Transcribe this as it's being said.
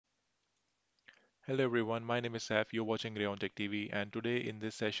Hello everyone, my name is Saf. You're watching Rayon Tech TV, and today in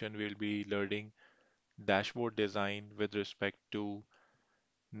this session we'll be learning dashboard design with respect to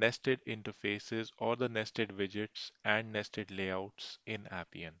nested interfaces or the nested widgets and nested layouts in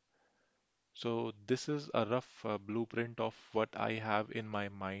Appian. So this is a rough blueprint of what I have in my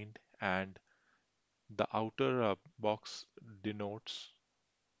mind, and the outer box denotes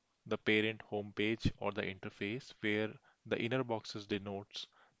the parent home page or the interface, where the inner boxes denotes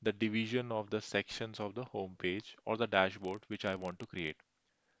the division of the sections of the home page or the dashboard which I want to create.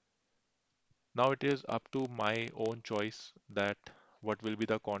 Now it is up to my own choice that what will be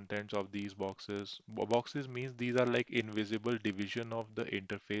the contents of these boxes. Boxes means these are like invisible division of the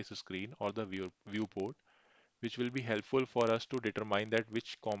interface screen or the viewport, which will be helpful for us to determine that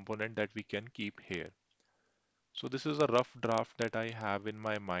which component that we can keep here. So this is a rough draft that I have in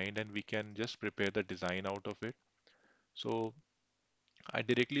my mind, and we can just prepare the design out of it. So I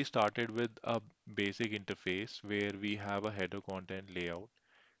directly started with a basic interface where we have a header content layout,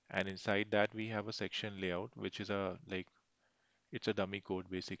 and inside that we have a section layout, which is a like it's a dummy code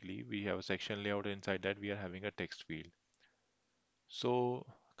basically. We have a section layout, inside that we are having a text field. So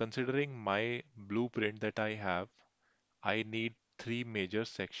considering my blueprint that I have, I need three major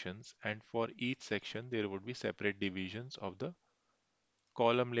sections, and for each section there would be separate divisions of the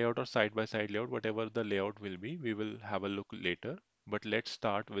column layout or side by side layout, whatever the layout will be. We will have a look later, but let's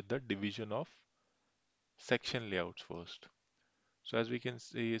start with the division of section layouts first. So as we can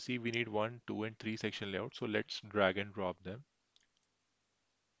see we need one, two, and three section layouts. So let's drag and drop them.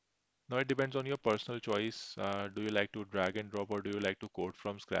 Now it depends on your personal choice. Do you like to drag and drop or do you like to code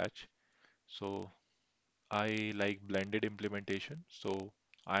from scratch? So I like blended implementation. So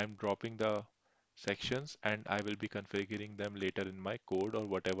I am dropping the sections and I will be configuring them later in my code or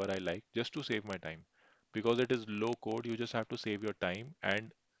whatever I like, just to save my time. Because it is low code, you just have to save your time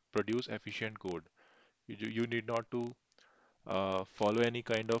and produce efficient code. You need not to follow any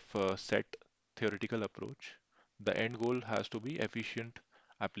kind of set theoretical approach. The end goal has to be efficient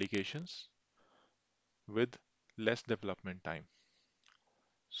applications with less development time.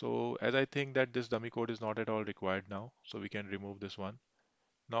 So as I think that this dummy code is not at all required now, so we can remove this one.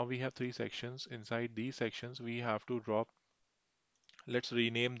 Now we have three sections. Inside these sections, we have to drop, let's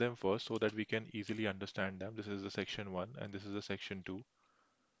rename them first so that we can easily understand them. This is the section 1 and this is the section 2,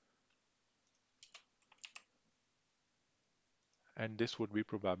 and this would be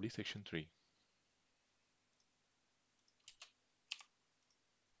probably section 3.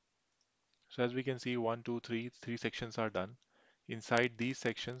 So as we can see, one, two, three sections are done. Inside these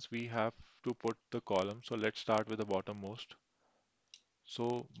sections, we have to put the column. So let's start with the bottommost.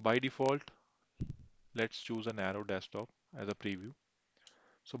 So by default, let's choose a narrow desktop as a preview.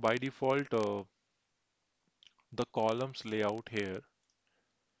 So by default, the columns layout here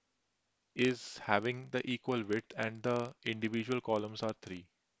is having the equal width and the individual columns are 3.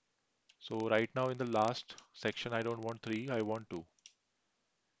 So right now in the last section, I don't want 3, I want 2.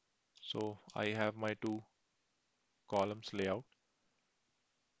 So I have my 2 columns layout,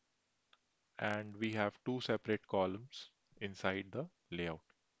 and we have 2 separate columns inside the layout.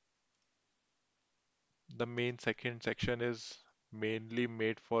 The main second section is mainly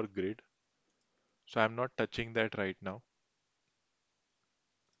made for grid, so I'm not touching that right now.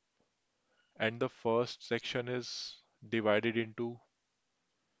 And the first section is divided into,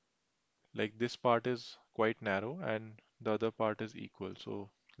 like, this part is quite narrow and the other part is equal. So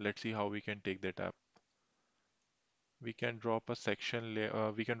let's see how we can take that up. We can drop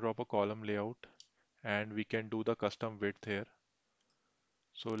a we can drop a column layout and we can do the custom width here.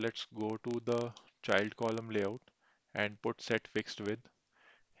 So let's go to the child column layout and put set fixed width.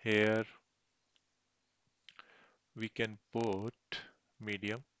 Here we can put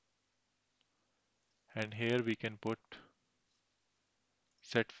medium, and here we can put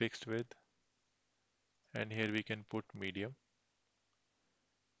set fixed width, and here we can put medium.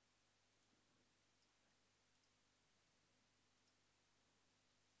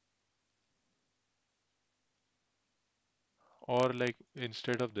 Or, like,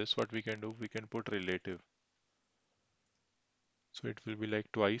 instead of this, what we can do, we can put relative. So it will be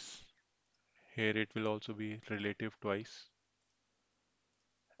like twice. Here it will also be relative twice,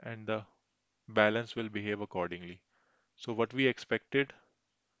 and the balance will behave accordingly. So what we expected,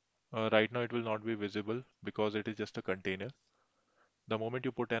 right now it will not be visible because it is just a container. The moment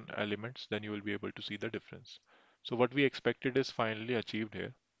you put an elements, then you will be able to see the difference. So what we expected is finally achieved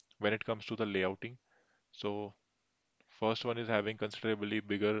here when it comes to the layouting. So first one is having considerably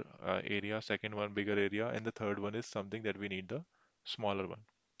bigger area, second one bigger area, and the third one is something that we need the smaller one.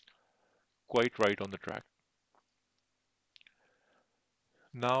 Quite right on the track.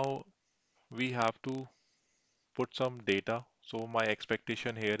 Now we have to put some data. So my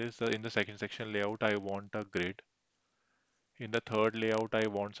expectation here is in the second section layout, I want a grid. In the third layout, I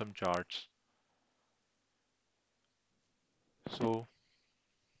want some charts. So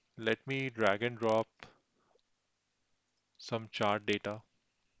let me drag and drop some chart data.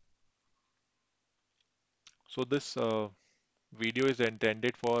 So this video is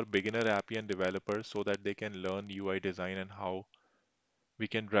intended for beginner Appian developers so that they can learn UI design and how we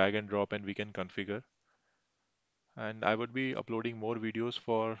can drag and drop and we can configure. And I would be uploading more videos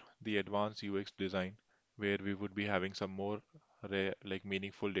for the advanced UX design where we would be having some more like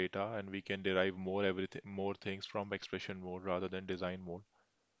meaningful data and we can derive more things from expression mode rather than design mode.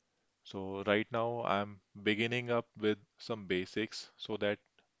 So right now I'm beginning up with some basics so that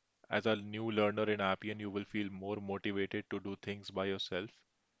as a new learner in Appian you will feel more motivated to do things by yourself.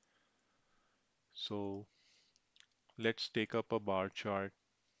 So let's take up a bar chart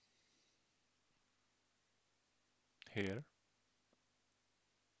here.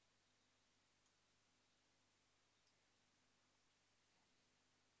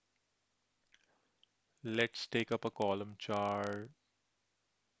 Let's take up a column chart,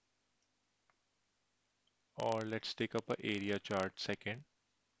 or let's take up a area chart second.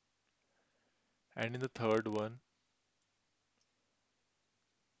 And in the third one,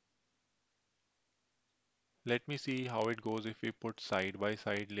 let me see how it goes if we put side by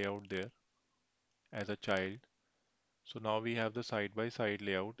side layout there as a child. So now we have the side by side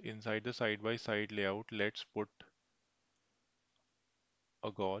layout. Inside the side by side layout, let's put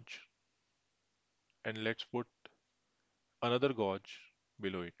a gauge and let's put another gauge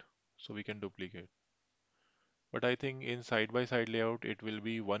below it so we can duplicate. But I think in side by side layout, it will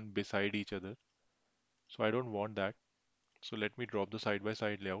be one beside each other. So I don't want that. So let me drop the side by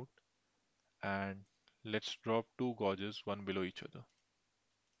side layout and let's drop two gauges one below each other.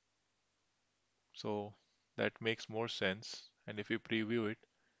 So that makes more sense. And if you preview it,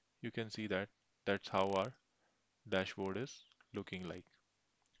 you can see that that's how our dashboard is looking like.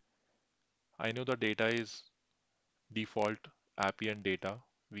 I know the data is default Appian data.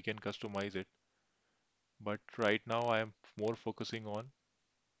 We can customize it. But right now I am more focusing on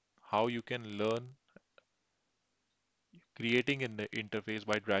how you can learn creating an interface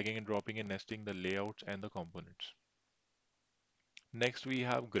by dragging and dropping and nesting the layouts and the components. Next we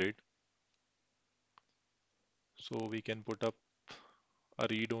have grid. So we can put up a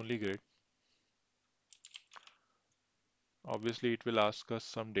read-only grid. Obviously it will ask us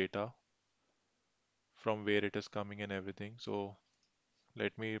some data from where it is coming and everything. So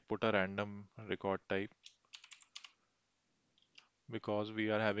let me put a random record type because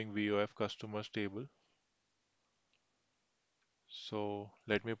we are having VOF customers table. So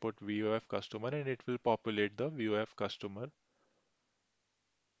let me put VOF customer and it will populate the VOF customer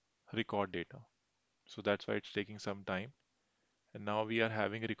record data. So that's why it's taking some time. And now we are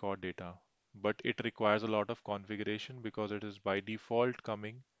having record data, but it requires a lot of configuration because it is by default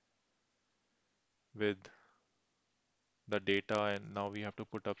coming with the data and now we have to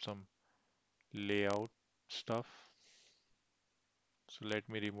put up some layout stuff. So let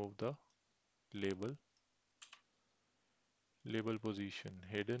me remove the label, label position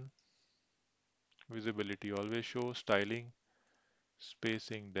hidden, visibility always show, styling,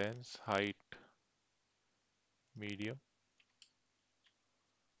 spacing dense, height medium.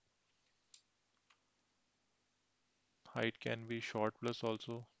 Height can be short plus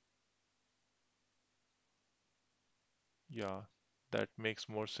also. Yeah, that makes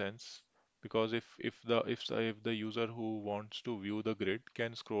more sense because if the user who wants to view the grid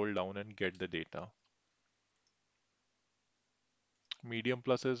can scroll down and get the data. Medium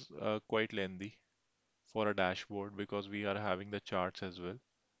plus is quite lengthy for a dashboard because we are having the charts as well.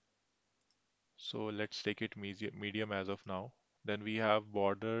 So let's take it medium as of now. Then we have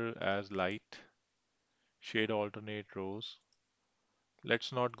border as light, shade alternate rows.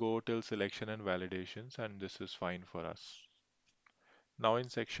 Let's not go till selection and validations, and this is fine for us. Now in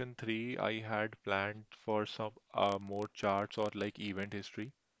section 3, I had planned for some more charts or like event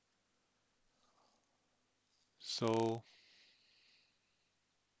history. So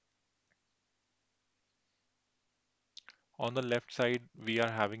on the left side, we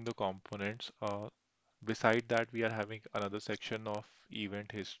are having the components. Beside that, we are having another section of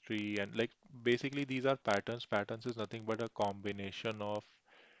event history and like basically these are patterns. Patterns is nothing but a combination of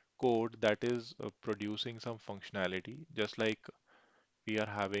code that is producing some functionality, just like we are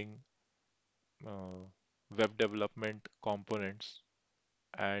having uh, web development components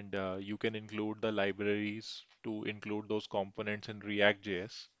and you can include the libraries to include those components in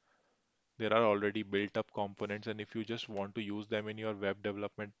React.js. There are already built up components, and if you just want to use them in your web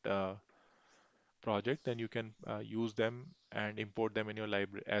development project, then you can use them and import them in your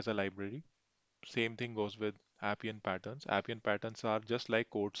library as a library. Same thing goes with Appian patterns. Appian patterns are just like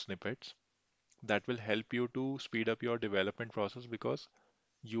code snippets that will help you to speed up your development process because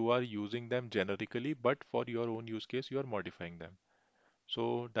you are using them generically, but for your own use case, you are modifying them.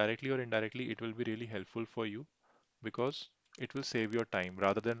 So directly or indirectly, it will be really helpful for you because it will save your time.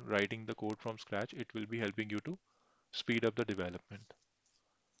 Rather than writing the code from scratch, it will be helping you to speed up the development.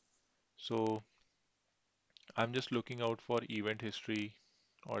 So I'm just looking out for event history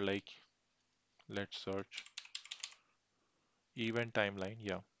or like let's search event timeline.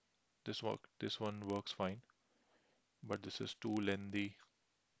 Yeah, this one works fine, but this is too lengthy.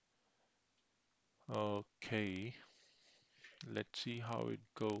 Okay, let's see how it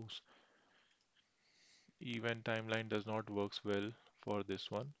goes. Event timeline does not works well for this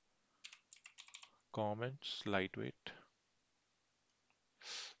one. Comments lightweight.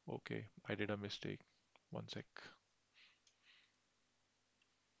 Okay, I did a mistake. One sec.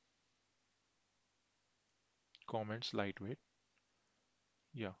 Comments lightweight.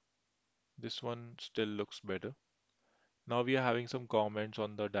 Yeah, this one still looks better. Now we are having some comments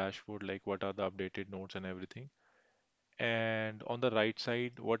on the dashboard, like what are the updated notes and everything. And on the right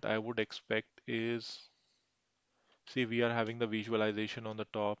side, what I would expect is, see, we are having the visualization on the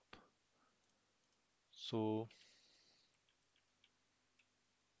top. So,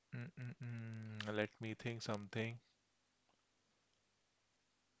 let me think something.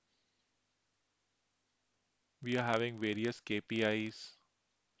 We are having various KPIs.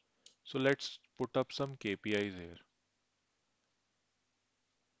 So let's put up some KPIs here.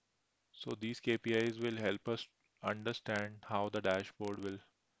 So these KPIs will help us understand how the dashboard will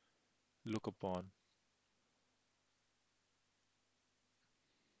look upon.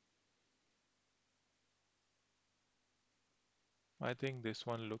 I think this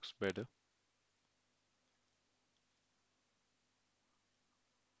one looks better.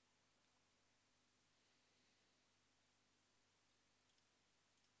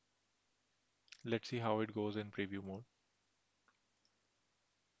 Let's see how it goes in preview mode.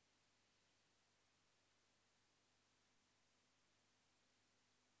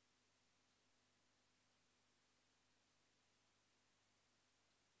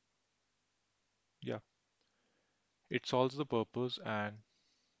 Yeah, it solves the purpose and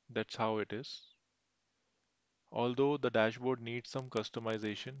that's how it is. Although the dashboard needs some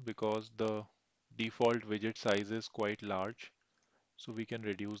customization because the default widget size is quite large, so we can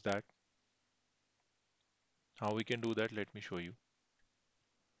reduce that. How we can do that, let me show you.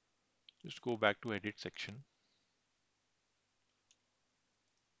 Just go back to edit section,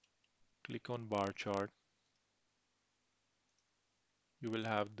 click on bar chart. You will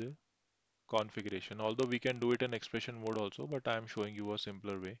have the configuration. Although we can do it in expression mode also, but I am showing you a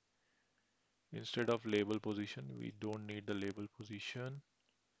simpler way. Instead of label position, we don't need the label position.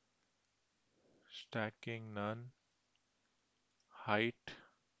 Stacking none, height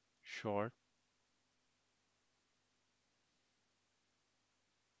short,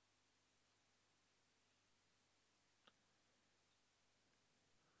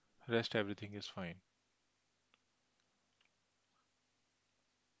 rest everything is fine.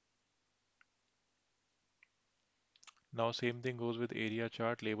 Now same thing goes with area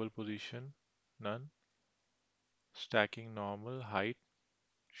chart, label position, none, stacking normal, height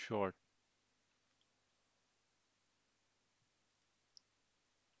short.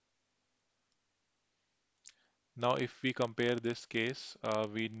 Now if we compare this case,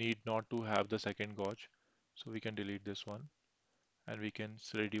 we need not to have the second gauge. So we can delete this one and we can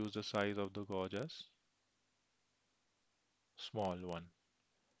reduce the size of the gauge as small one.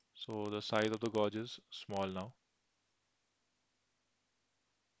 So the size of the gauge is small now.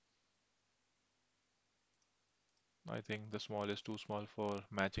 I think the small is too small for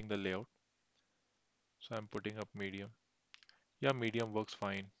matching the layout. So I'm putting up medium. Yeah, medium works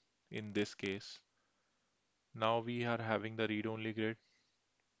fine in this case. Now we are having the read-only grid.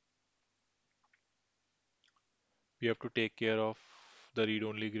 We have to take care of the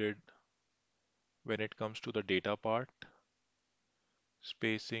read-only grid when it comes to the data part.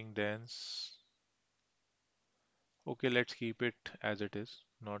 Spacing dense. Okay, let's keep it as it is,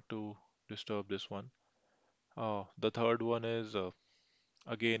 not to disturb this one. The third one is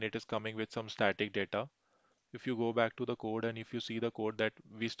again it is coming with some static data. If you go back to the code and if you see the code that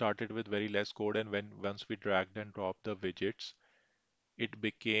we started with very less code and when once we dragged and dropped the widgets, it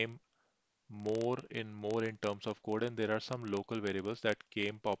became more in terms of code and there are some local variables that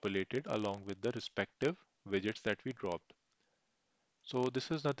came populated along with the respective widgets that we dropped. So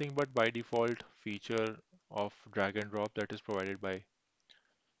this is nothing but by default feature of drag and drop that is provided by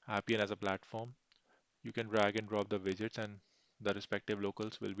Appian as a platform. You can drag and drop the widgets and the respective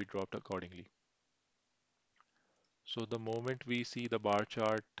locals will be dropped accordingly. So the moment we see the bar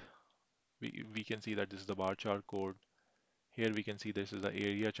chart, we can see that this is the bar chart code. Here we can see this is the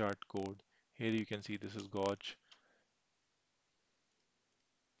area chart code. Here you can see this is gauge.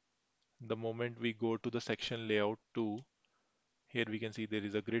 The moment we go to the section layout 2, here we can see there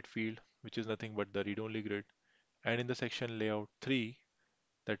is a grid field, which is nothing but the read-only grid. And in the section layout 3,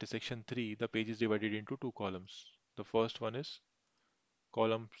 that is section 3, the page is divided into two columns. The first one is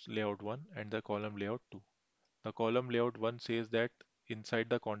column layout 1 and the column layout 2. The column layout 1 says that inside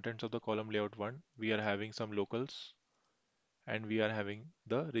the contents of the column layout 1, we are having some locals and we are having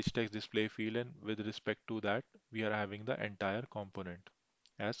the rich text display field, and with respect to that, we are having the entire component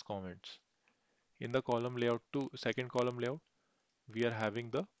as comments. In the column layout 2, second column layout, we are having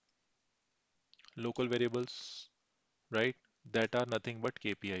the local variables, right, that are nothing but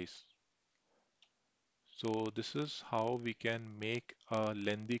KPIs. So this is how we can make a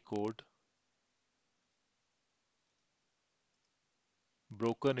lengthy code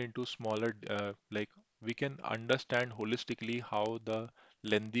broken into smaller, like we can understand holistically how the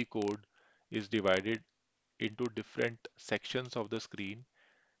lengthy code is divided into different sections of the screen.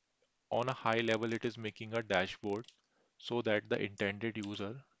 On a high level, it is making a dashboard so that the intended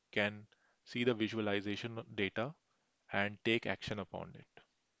user can see the visualization data and take action upon it.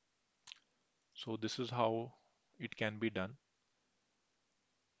 So this is how it can be done.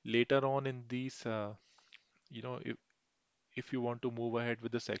 Later on in these, you know, if you want to move ahead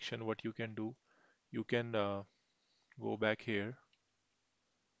with the section, what you can do, you can go back here.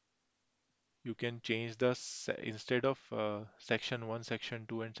 You can change the instead of section 1, section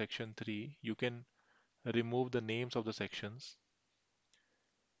 2, and section 3, you can remove the names of the sections.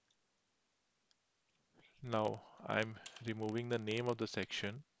 Now I'm removing the name of the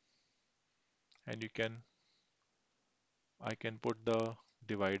section, and I can put the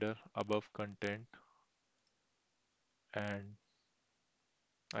divider above content, and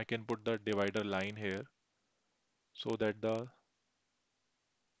I can put the divider line here so that the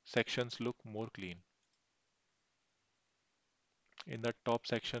sections look more clean. In the top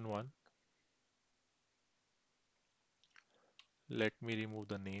section 1, let me remove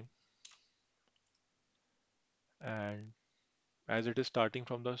the name, and as it is starting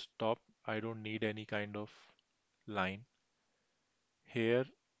from the top, I don't need any kind of line. Here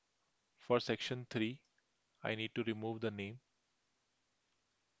for section 3, I need to remove the name,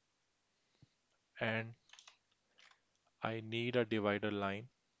 and I need a divider line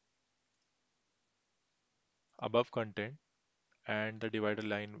above content, and the divider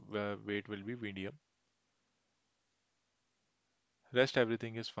line weight will be medium. Rest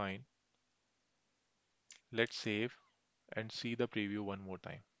everything is fine. Let's save and see the preview one more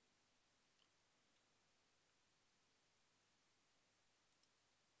time.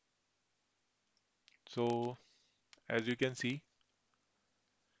 So as you can see,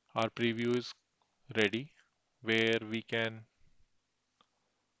 our preview is ready, where we can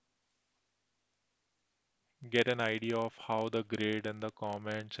get an idea of how the grid and the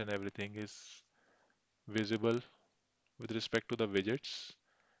comments and everything is visible with respect to the widgets.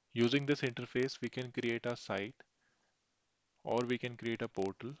 Using this interface, we can create a site or we can create a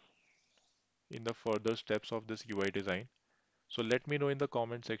portal in the further steps of this UI design. So let me know in the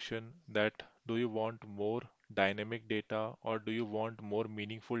comment section that do you want more dynamic data, or do you want more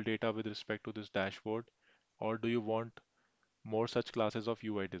meaningful data with respect to this dashboard, or do you want more such classes of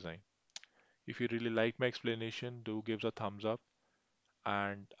UI design? If you really like my explanation, do give a thumbs up,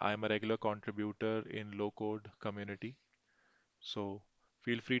 and I'm a regular contributor in low code community. So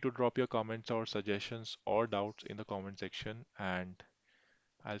feel free to drop your comments or suggestions or doubts in the comment section, and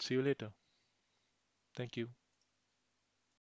I'll see you later. Thank you.